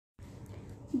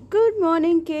Good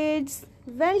morning, kids.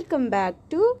 Welcome back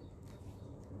to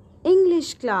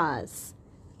English class.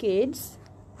 Kids,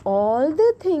 all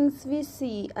the things we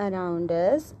see around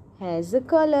us has a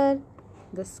color.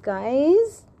 The sky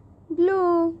is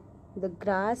blue. The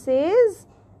grass is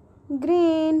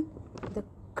green. The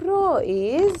crow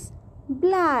is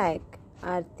black.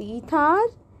 Our teeth are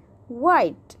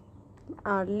white.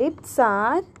 Our lips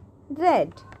are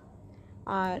red.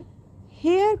 Our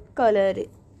hair color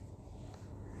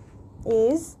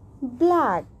is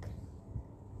black.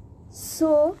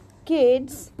 So,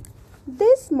 kids,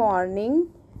 this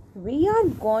morning we are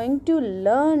going to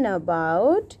learn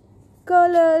about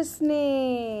colors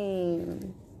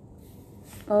name.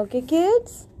 Okay,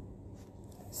 kids?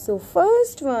 So,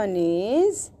 first one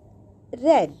is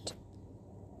red.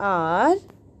 R-E-D.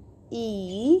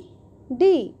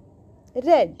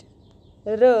 Red.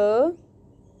 R-E-D.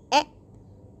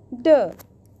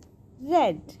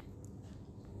 Red.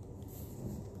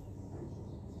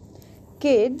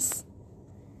 Kids,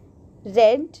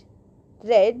 red,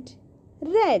 red,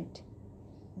 red.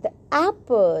 The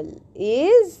apple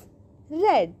is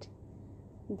red.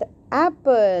 The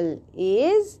apple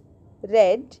is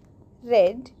red,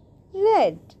 red,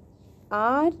 red.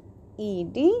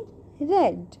 R-E-D,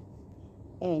 red.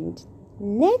 And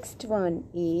next one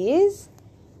is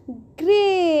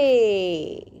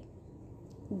gray.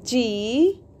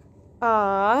 G-R-A-Y.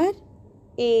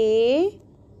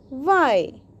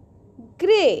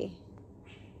 Grey.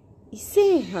 इसे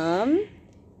हम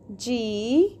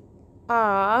G-R-E-Y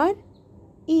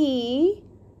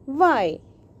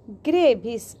grey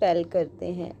भी spell करते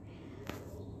हैं.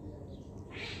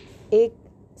 एक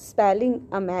spelling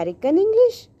American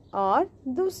English और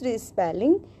दूसरी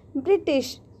spelling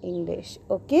British English.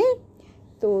 Okay,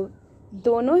 तो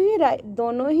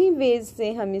दोनों ही वेज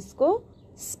से हम इसको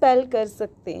स्पेल कर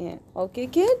सकते हैं. Okay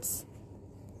kids.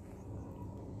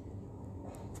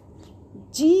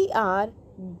 G-R,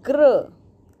 gr,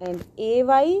 and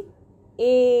A-Y,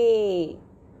 A,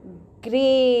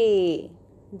 gray.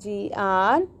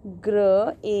 G-R,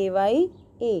 gr, A-Y,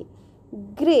 A,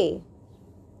 gray.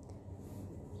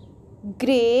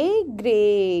 Gray,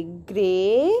 gray,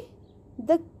 gray.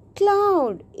 The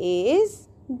cloud is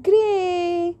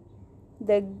gray.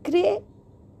 The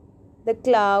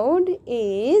cloud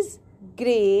is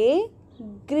gray,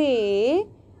 gray,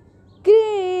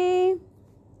 gray.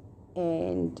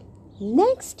 And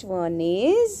next one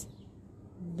is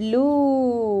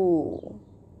blue.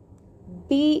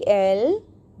 B-L,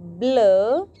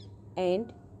 blur,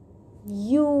 and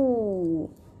U.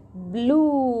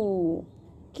 Blue.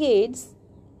 Kids,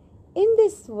 in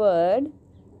this word,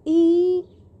 E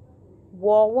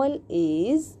vowel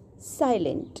is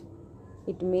silent.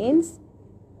 It means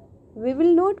we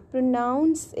will not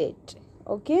pronounce it.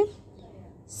 Okay?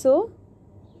 So,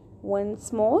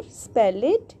 once more, spell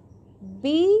it.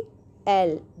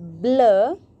 B-L,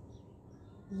 blur,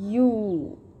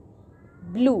 U,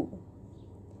 blue.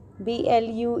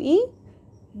 B-L-U-E,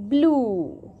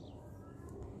 blue.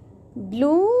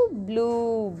 Blue,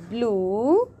 blue,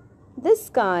 blue. The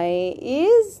sky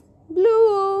is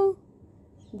blue.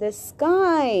 The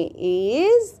sky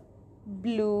is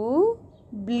blue,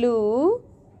 blue,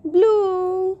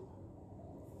 blue.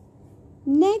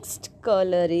 Next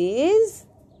color is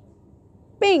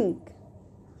pink.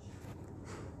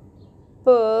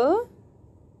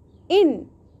 P-in,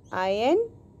 I-N,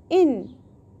 in,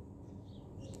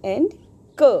 and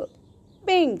K,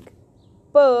 pink.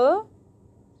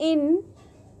 P-in-K,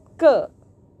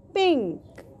 pink.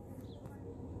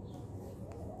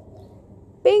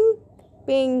 Pink,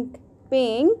 pink,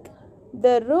 pink.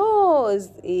 The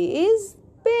rose is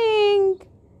pink.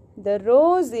 The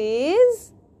rose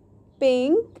is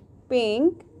pink,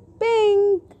 pink,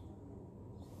 pink.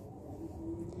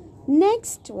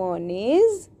 Next one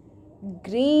is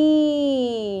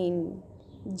green.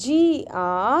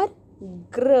 G-R,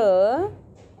 gr,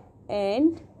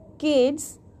 and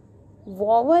kids,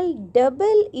 vowel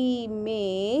double E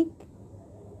make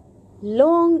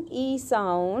long E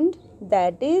sound,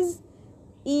 that is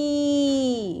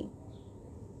E.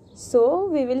 So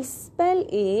we will spell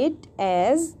it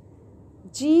as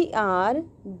G-R,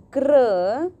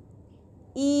 gr,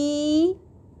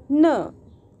 E-N.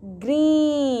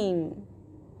 Green.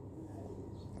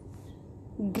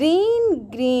 Green,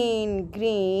 green,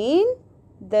 green.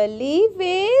 The leaf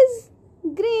is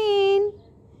green.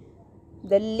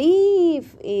 The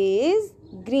leaf is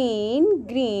green,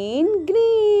 green,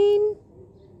 green.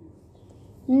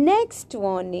 Next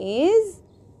one is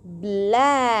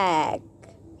black.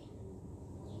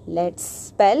 Let's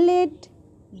spell it.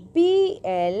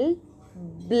 B-L,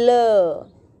 blur.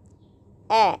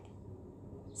 A.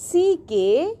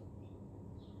 CK,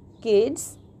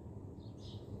 kids.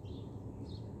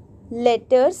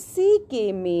 Letter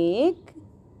CK make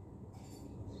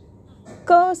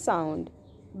K sound.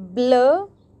 Bl,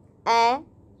 a,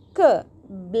 k,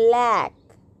 black.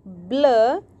 Bl,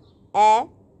 a,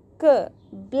 k,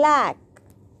 black.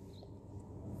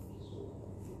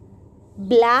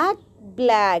 Black,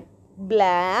 black,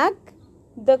 black.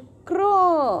 The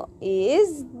crow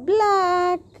is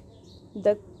black.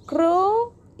 The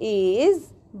crow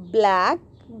is black,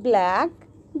 black,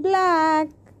 black.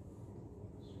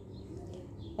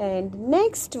 And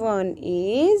next one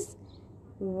is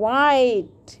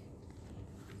white.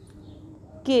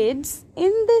 Kids,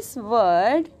 in this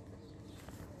word,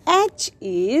 H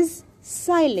is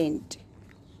silent.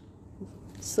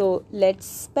 So let's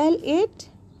spell it.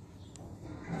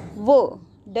 W.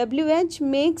 WH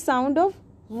makes sound of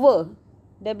W.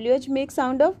 WH makes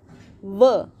sound of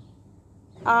W.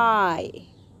 I.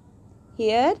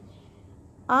 Here,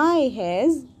 I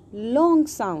has long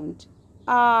sound.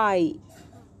 I.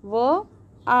 W,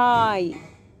 I.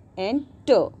 And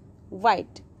T.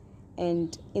 White.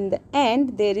 And in the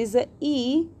end, there is a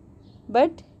E,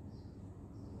 but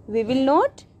we will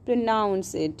not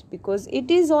pronounce it because it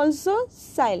is also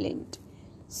silent.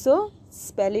 So,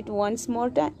 spell it one more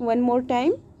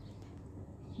time.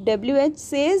 WH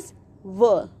says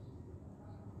W,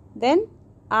 then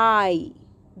I,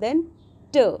 then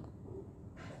T.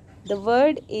 The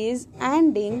word is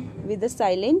ending with a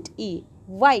silent E.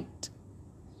 White.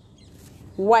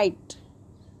 White.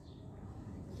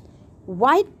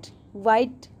 White,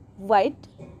 white, white.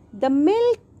 The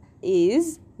milk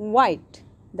is white.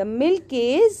 The milk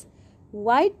is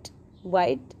white,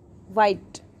 white,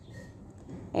 white.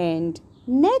 And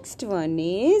next one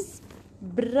is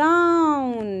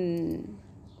brown.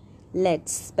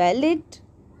 Let's spell it.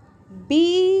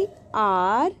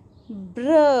 B-R,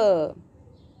 br.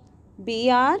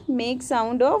 B-R makes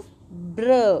sound of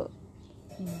br.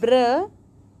 Br,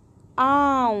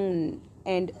 own.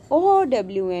 And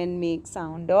O-W-N makes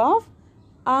sound of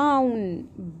own.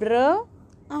 Br,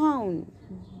 own.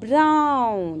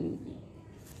 Brown.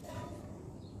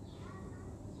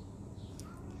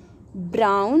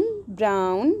 Brown,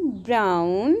 brown,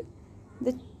 brown.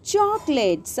 The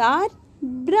chocolates are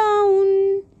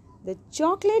brown. The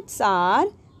chocolates are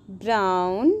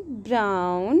brown,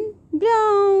 brown,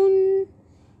 brown.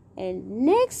 And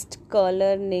next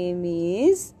color name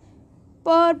is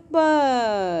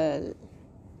purple.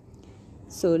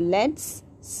 So let's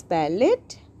spell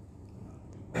it.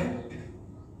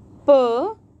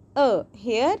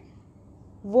 Here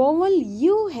vowel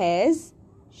U has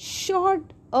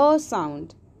short a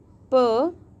sound.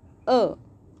 R.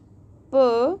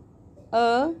 Per.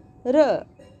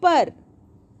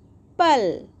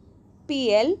 Pul.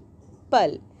 PL.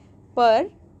 Pul.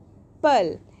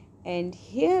 Purple. And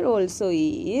here also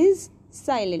is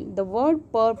silent. The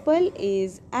word purple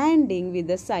is ending with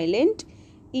a silent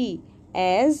E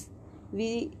as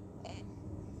in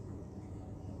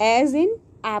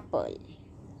apple.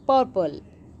 Purple.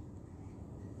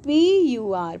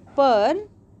 P-U-R. Per.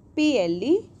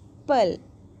 P-L-E. Pul.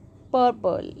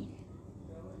 Purple.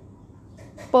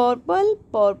 Purple,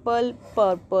 purple,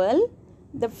 purple.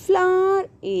 The flower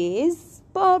is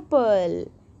purple.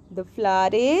 The flower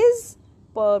is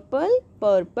purple,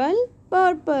 purple,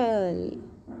 purple.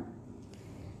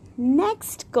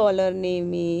 Next color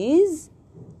name is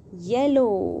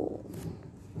yellow.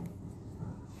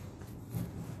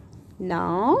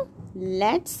 Now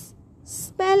let's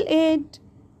spell it.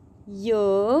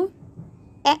 Yell.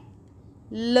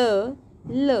 Yell.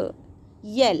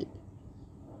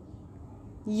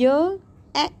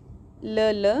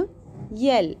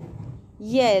 Yell.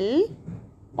 Yell.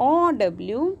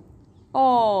 O-W.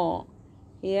 O.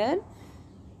 Here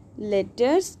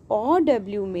letters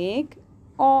O-W make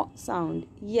O sound.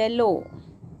 Yellow.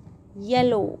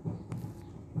 Yellow.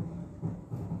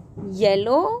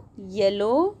 Yellow,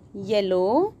 yellow,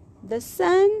 yellow. The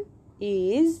sun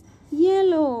is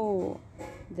yellow.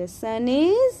 The sun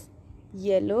is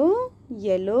yellow,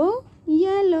 yellow,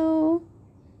 yellow.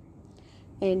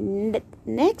 And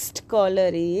next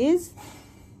color is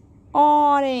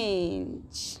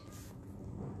orange.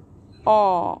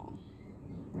 O.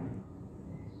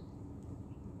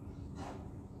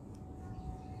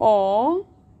 O,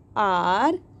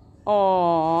 R,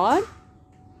 or.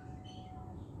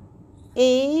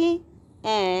 A,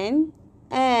 N,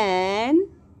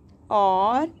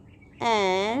 or,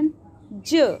 and,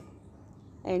 J.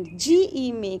 And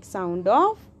G-E makes sound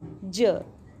of J.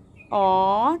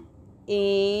 Or,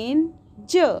 in,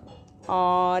 J.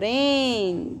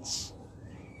 Orange.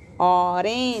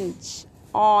 Orange.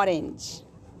 Orange.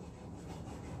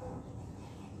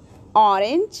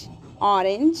 orange,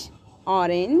 orange,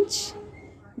 orange.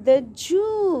 The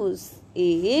juice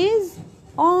is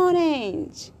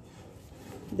orange.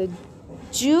 The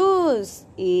juice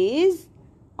is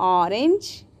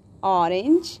orange,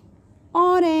 orange,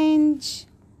 orange.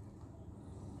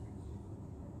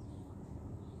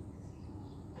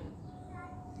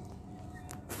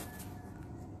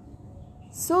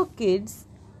 So kids,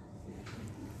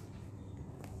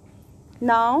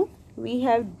 now we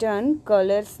have done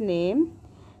colors name,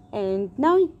 and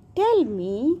now tell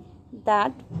me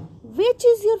that which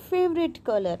is your favorite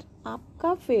color?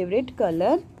 आपका favorite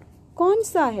color कौन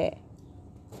सा है?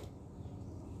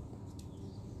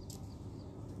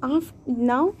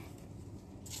 Now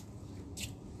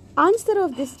answer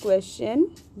of this question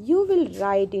you will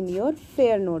write in your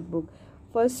fair notebook.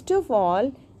 First of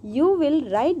all, you will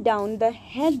write down the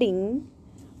heading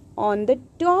on the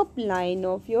top line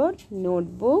of your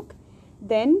notebook.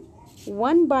 Then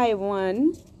one by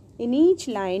one in each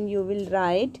line you will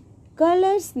write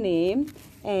color's name,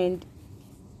 and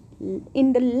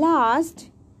in the last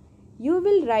you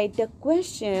will write a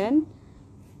question,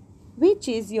 which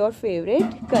is your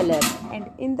favorite color, and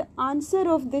in the answer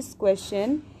of this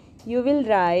question you will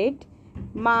write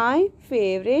my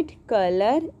favorite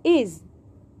color is,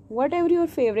 whatever your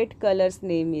favorite color's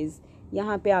name is.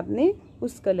 यहाँ पे आपने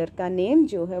उस colour का name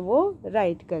जो है वो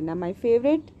right करना. My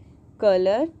favourite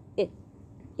colour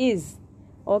is.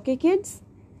 Okay kids,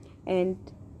 and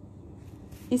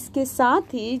इसके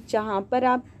साथ ही जहाँ पर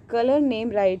आप कलर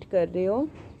नेम राइट कर रहे हो,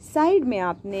 साइड में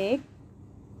आपने एक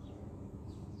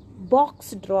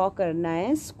बॉक्स ड्रॉ करना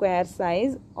है, स्क्वायर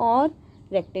साइज और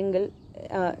रेक्टेंगल,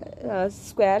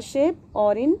 स्क्वायर शेप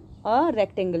और इन अ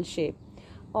रेक्टेंगल शेप,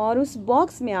 और उस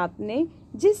बॉक्स में आपने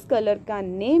जिस कलर का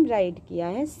नेम राइट किया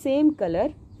है सेम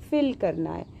कलर फिल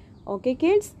करना है. Okay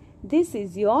kids, this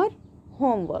is your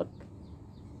homework.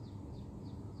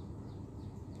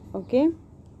 Okay,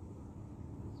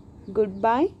 good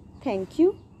bye, thank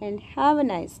you and have a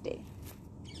nice day.